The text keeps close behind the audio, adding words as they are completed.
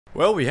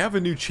Well, we have a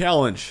new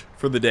challenge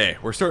for the day.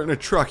 We're starting a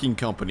trucking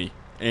company,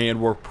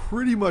 and we're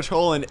pretty much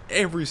hauling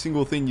every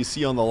single thing you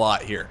see on the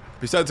lot here.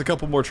 Besides a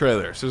couple more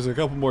trailers. There's a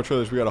couple more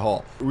trailers we gotta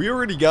haul. We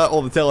already got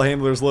all the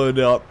telehandlers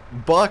loaded up.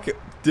 Buck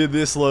did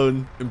this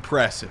load.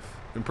 Impressive.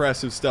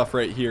 Impressive stuff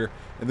right here.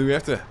 And then we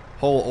have to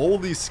haul all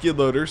these skid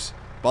loaders,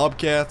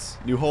 Bobcats,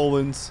 New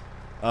Hollands,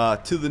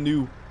 to the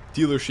new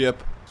dealership.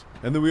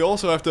 And then we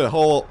also have to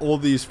haul all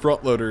these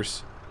front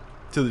loaders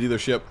to the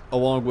dealership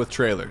along with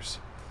trailers.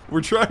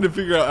 We're trying to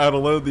figure out how to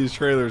load these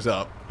trailers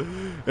up.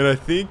 And I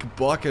think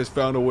Buck has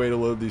found a way to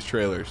load these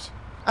trailers.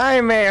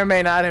 I may or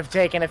may not have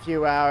taken a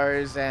few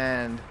hours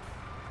and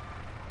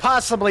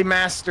possibly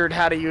mastered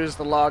how to use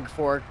the log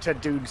fork to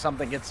do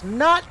something it's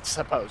not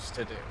supposed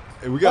to do.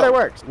 And we got, but it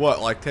worked.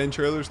 What, like 10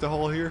 trailers to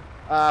haul here?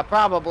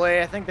 Probably.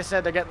 I think they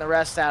said they're getting the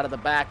rest out of the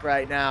back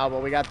right now,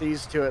 but we got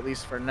these two at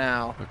least for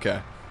now.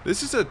 Okay.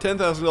 This is a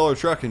 $10,000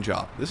 trucking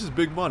job. This is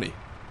big money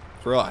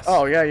for us.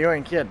 Oh, yeah, you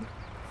ain't kidding.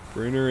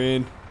 Bring her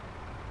in.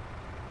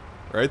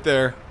 Right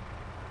there.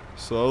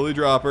 Slowly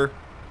drop her.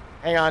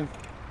 Hang on.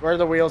 Where are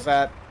the wheels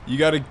at? You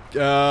gotta,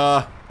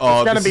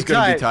 oh, this is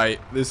gonna be tight.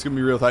 This is gonna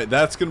be real tight.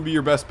 That's gonna be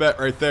your best bet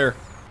right there.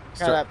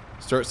 Start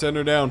setting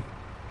her down.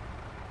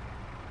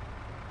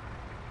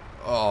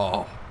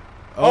 Oh.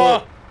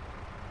 Oh.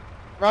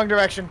 Wrong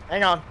direction.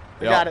 Hang on.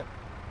 We got it.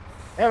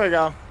 There we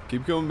go.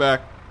 Keep coming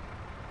back.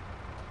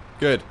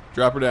 Good.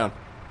 Drop her down.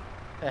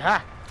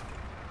 Aha.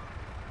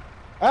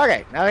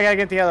 Okay, now we gotta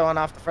get the other one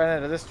off the front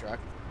end of this truck.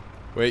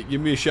 Wait,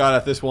 give me a shot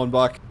at this one,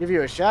 Buck. Give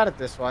you a shot at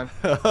this one.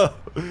 Oh,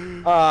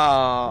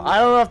 I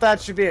don't know if that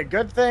should be a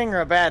good thing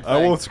or a bad thing. I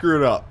won't screw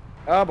it up.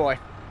 Oh boy.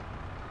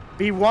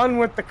 Be one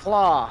with the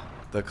claw.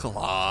 The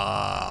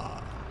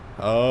claw.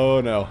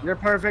 Oh no. You're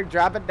perfect.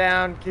 Drop it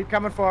down. Keep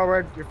coming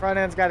forward. Your front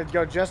end's got to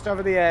go just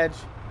over the edge.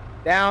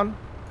 Down.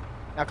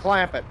 Now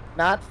clamp it.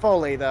 Not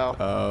fully though.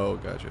 Oh,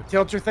 gotcha.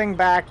 Tilt your thing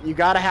back. You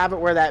got to have it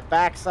where that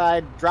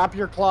backside. Drop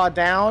your claw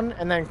down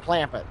and then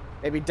clamp it.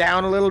 Maybe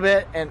down a little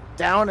bit and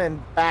down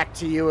and back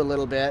to you a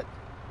little bit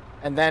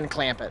and then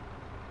clamp it.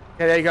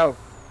 Okay, there you go.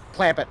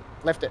 Clamp it.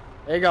 Lift it.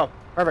 There you go.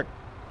 Perfect.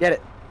 Get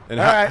it. And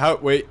how,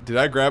 wait, did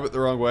I grab it the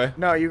wrong way?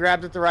 No, you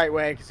grabbed it the right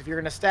way because if you're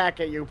going to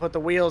stack it, you put the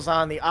wheels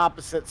on the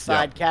opposite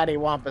side,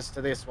 cattywampus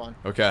to this one.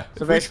 Okay.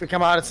 So basically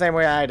come out the same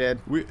way I did.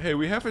 Hey,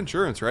 we have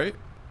insurance, right?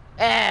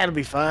 It'll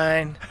be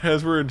fine.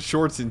 As we're in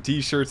shorts and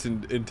t-shirts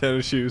and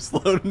tennis shoes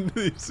loading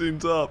these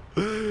things up.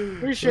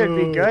 We should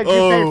be good. You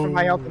paid for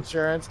my health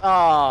insurance.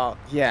 Oh,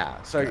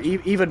 yeah. So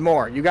even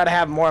more. You got to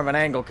have more of an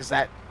angle because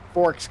that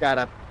fork's got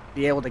to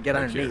be able to get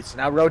underneath. So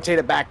now rotate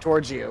it back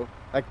towards you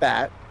like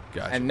that.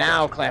 Gotcha, and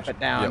now clamp it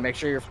down. Make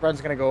sure your front's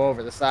going to go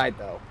over the side,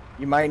 though.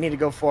 You might need to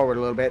go forward a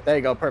little bit. There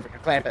you go.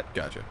 Perfect. Clamp it.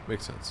 Gotcha.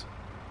 Makes sense.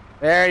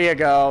 There you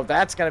go.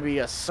 That's going to be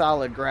a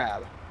solid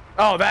grab.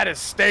 Oh, that is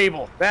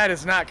stable. That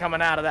is not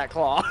coming out of that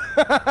claw.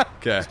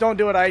 Okay. Just don't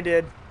do what I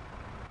did.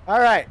 All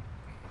right.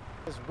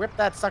 Just whip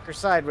that sucker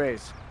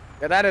sideways.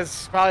 Yeah, that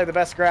is probably the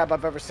best grab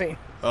I've ever seen.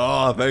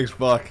 Oh, thanks,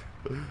 Buck.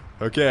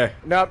 Okay.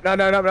 Nope,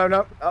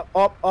 no.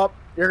 Up.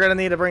 You're going to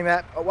need to bring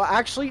that. Well,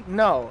 actually,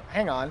 no.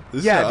 Hang on.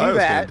 This is how I was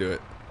gonna do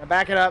it. Now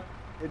back it up.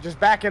 Just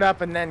back it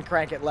up and then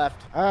crank it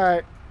left. All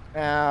right.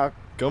 Now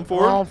come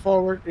forward. Come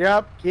forward.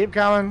 Yep. Keep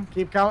coming.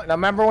 Keep coming. Now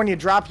remember when you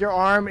drop your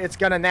arm, it's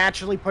going to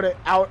naturally put it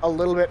out a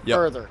little bit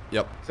further.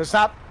 Yep. So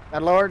stop.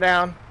 Now lower it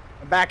down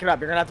and back it up.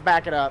 You're going to have to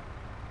back it up.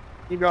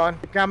 Keep going.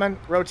 Keep coming.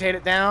 Rotate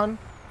it down.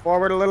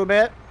 Forward a little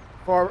bit.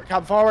 Forward.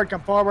 Come forward.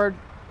 Come forward.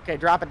 Okay,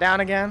 drop it down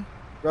again.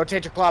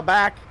 Rotate your claw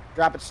back.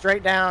 Drop it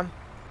straight down.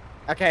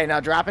 Okay, now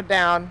drop it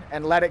down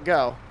and let it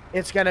go.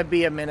 It's going to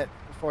be a minute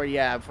before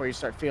you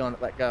start feeling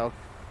it let go.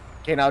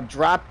 Okay, now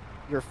drop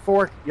your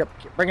fork. Yep,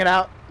 bring it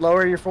out.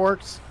 Lower your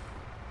forks.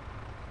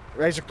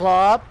 Raise your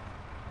claw up.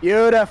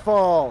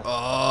 Beautiful.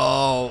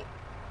 Oh.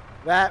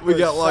 That was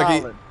got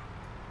lucky. solid.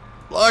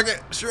 Lock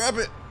it. Strap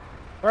it.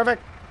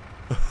 Perfect.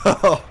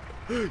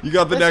 You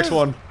got the next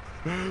one.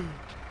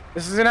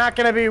 This is not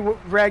going to be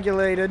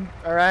regulated,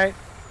 all right?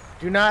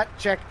 Do not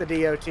check the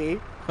DOT.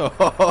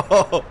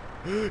 Oh,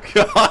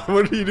 God,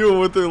 what are you doing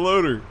with their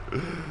loader?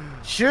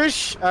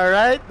 Shush, all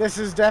right? This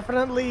is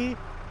definitely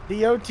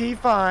DOT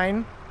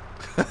fine.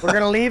 We're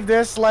going to leave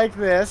this like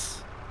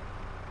this.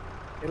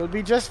 It'll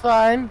be just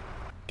fine.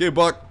 Okay,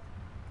 Buck.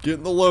 Get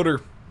in the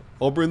loader.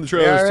 I'll bring the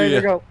trailers to you.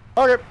 There you go.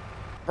 Okay.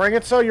 Bring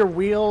it so your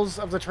wheels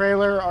of the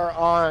trailer are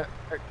on.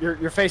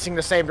 You're facing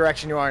the same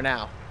direction you are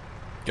now.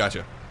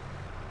 Gotcha.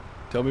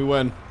 Tell me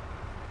when.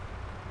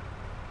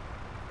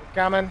 Keep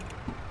coming.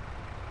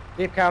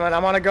 Keep coming.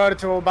 I'm going to go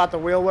to about the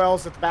wheel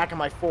wells at the back of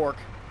my fork.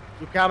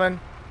 Keep coming.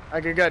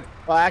 Okay, good.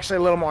 Well, actually,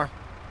 a little more.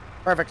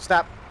 Perfect.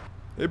 Stop.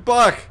 Hey,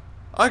 Buck.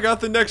 I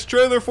got the next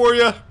trailer for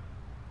you.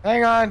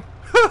 Hang on.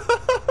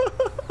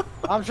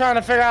 I'm trying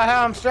to figure out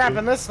how I'm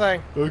strapping this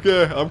thing.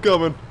 Okay, I'm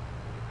coming.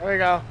 There we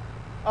go.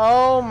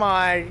 Oh,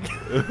 my.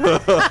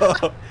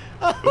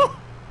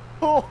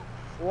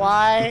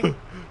 Why?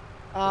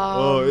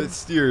 Oh, it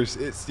steers.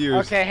 It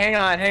steers. Okay, hang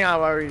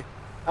on.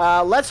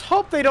 Let's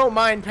hope they don't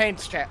mind paint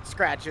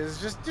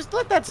scratches. Just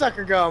let that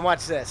sucker go and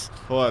watch this.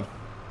 Hold on.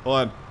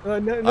 Hold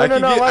on. No, I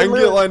can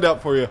get it lined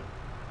up for you.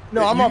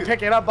 No, I'm gonna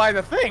pick it up by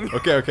the thing.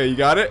 Okay, you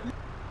got it?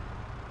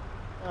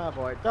 Oh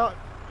boy, don't.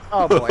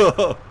 Oh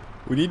boy.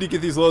 We need to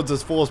get these loads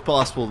as full as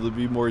possible to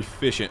be more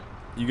efficient.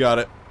 You got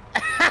it.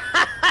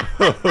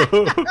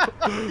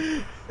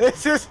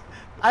 It's just,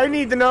 I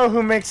need to know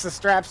who makes the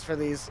straps for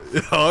these.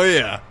 Oh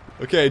yeah.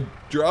 Okay,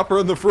 drop her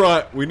in the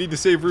front. We need to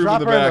save room in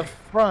the back.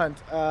 Drop her in the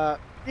front.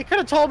 You could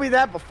have told me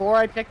that before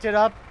I picked it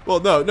up. Well,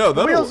 no,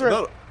 the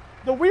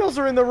wheels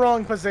are in the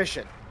wrong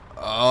position.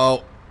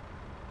 Oh.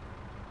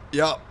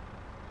 Yep.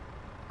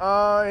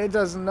 It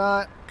does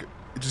not.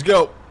 Just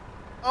go.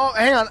 Oh,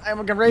 hang on. I'm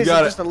gonna raise it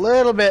just a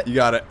little bit. You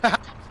got it.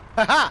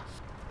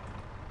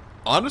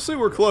 Honestly,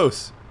 we're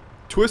close.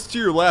 Twist to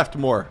your left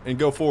more and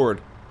go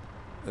forward.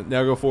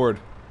 Now go forward.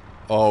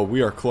 Oh,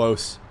 we are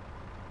close.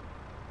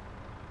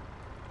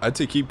 I'd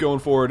say keep going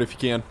forward if you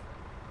can.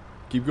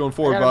 Keep going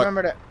forward,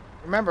 Buck.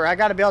 Remember, I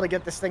gotta be able to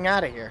get this thing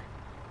out of here.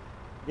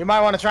 You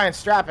might want to try and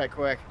strap it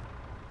quick.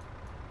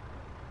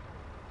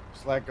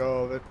 Just let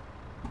go of it.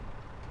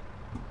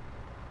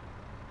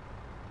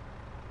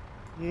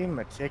 You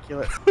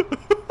meticulous.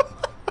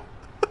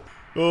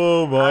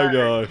 Oh my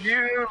gosh.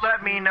 You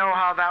let me know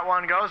how that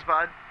one goes,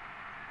 bud.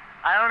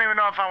 I don't even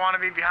know if I want to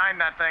be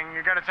behind that thing.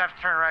 You're gonna have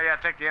to turn right. Yeah,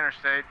 take the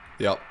interstate.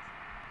 Yep.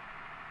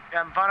 You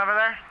having fun over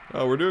there?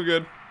 Oh, we're doing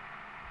good.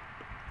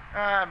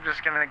 I'm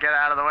just gonna get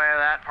out of the way of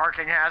that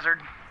parking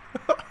hazard.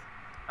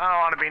 I don't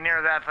want to be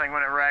near that thing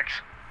when it wrecks.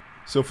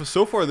 So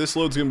far, this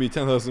load's gonna be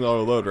 $10,000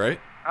 load, right?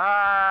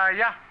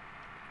 Yeah.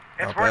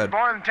 It's worth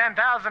more than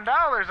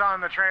 $10,000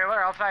 on the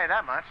trailer. I'll tell you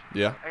that much.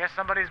 Yeah. I guess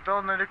somebody's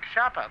building a new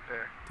shop out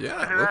there.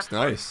 Yeah, it looks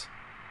nice.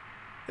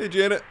 Hey,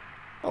 Janet.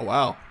 Oh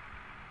wow.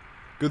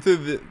 Good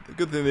thing they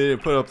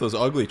didn't put up those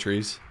ugly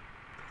trees.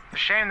 It's a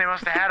shame they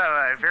must have had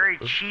a very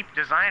cheap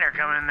designer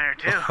come in there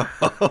too.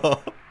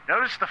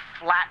 Notice the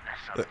flatness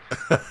of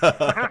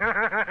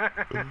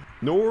it.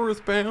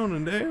 Northbound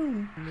and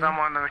down.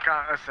 Someone in the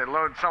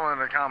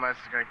comments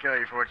is gonna kill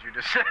you for what you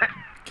just said.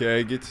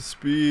 Okay, get to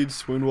speed,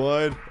 swing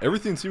wide.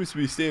 Everything seems to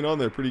be staying on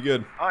there pretty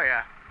good. Oh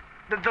yeah.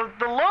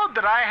 The load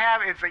that I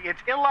have,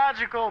 it's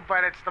illogical,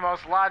 but it's the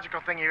most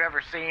logical thing you've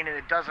ever seen, and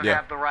it doesn't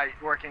have the right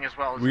working as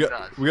well as it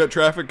does. We got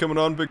traffic coming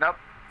on, Big. Nope.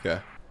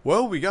 Okay.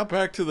 Well, we got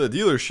back to the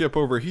dealership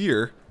over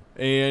here,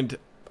 and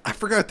I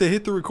forgot to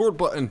hit the record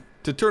button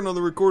to turn on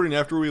the recording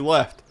after we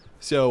left.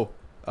 So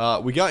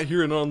we got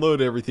here and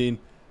unload everything,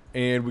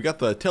 and we got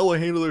the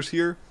telehandlers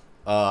here.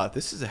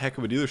 This is a heck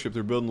of a dealership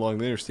they're building along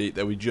the interstate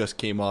that we just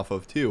came off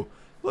of too.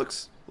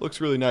 Looks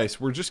really nice.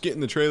 We're just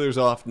getting the trailers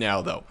off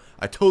now, though.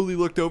 I totally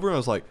looked over and I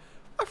was like,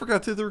 I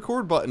forgot to hit the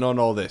record button on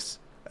all this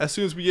as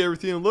soon as we get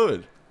everything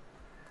unloaded.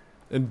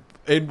 And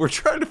we're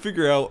trying to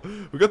figure out,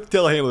 we got the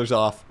telehandlers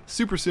off.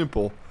 Super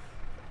simple.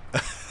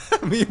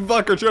 Me and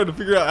Buck are trying to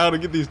figure out how to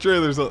get these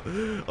trailers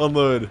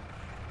unloaded.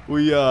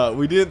 We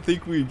didn't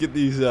think we'd get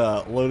these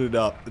loaded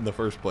up in the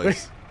first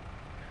place.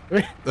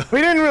 We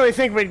didn't really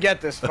think we'd get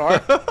this far.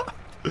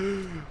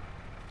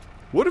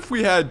 What if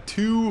we had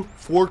two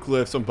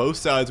forklifts on both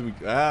sides?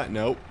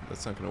 Nope,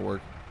 that's not gonna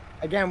work.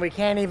 Again, we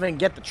can't even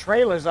get the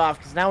trailers off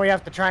because now we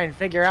have to try and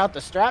figure out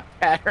the strap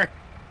pattern.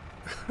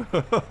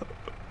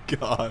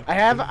 God.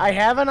 I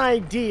have an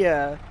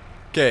idea.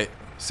 Okay,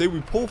 say we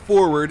pull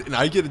forward and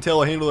I get a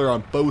telehandler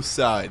on both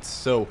sides.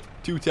 So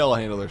 2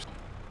 telehandlers.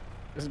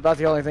 This is about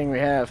the only thing we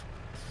have.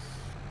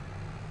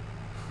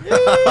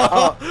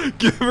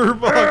 Give her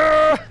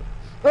Buck.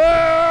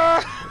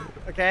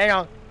 Okay, hang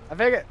on. I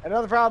figured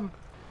another problem.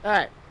 All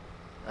right,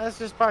 let's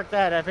just park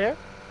that up here.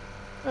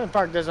 I'm gonna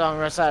park this on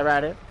the side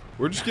right here.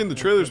 We're just getting the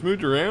trailers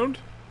moved around.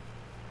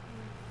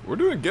 We're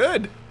doing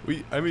good.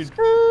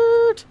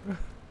 Skirt.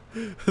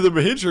 The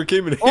Mahindra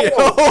came in handy.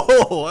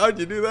 Oh, how'd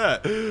you do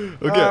that?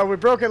 Okay. We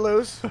broke it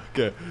loose.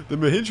 Okay, the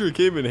Mahindra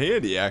came in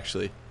handy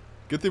actually.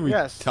 Good thing we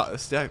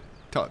stacked.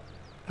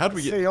 How did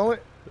we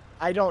get?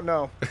 I don't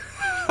know.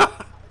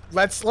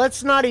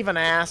 Let's not even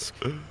ask.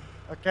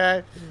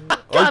 Okay.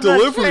 Our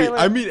delivery.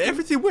 I mean,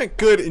 everything went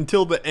good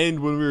until the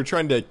end when we were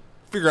trying to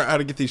figure out how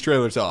to get these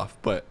trailers off.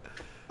 But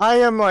I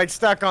am like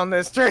stuck on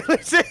this trailer.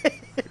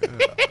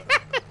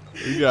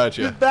 We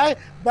gotcha.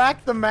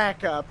 Back the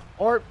Mac up,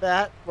 or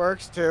that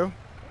works too.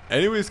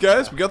 Anyways,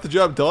 guys, we got the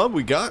job done.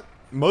 We got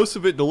most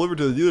of it delivered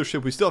to the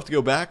dealership. We still have to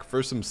go back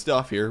for some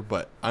stuff here,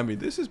 but I mean,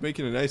 this is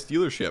making a nice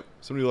dealership.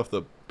 Somebody left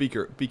the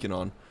beacon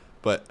on,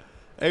 but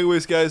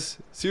anyways, guys,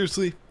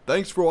 seriously,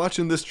 thanks for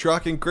watching this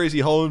trucking crazy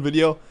hauling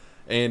video.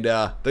 And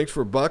thanks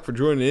for Buck for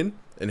joining in.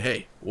 And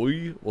hey,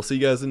 we'll see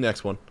you guys in the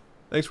next one.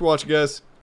 Thanks for watching, guys.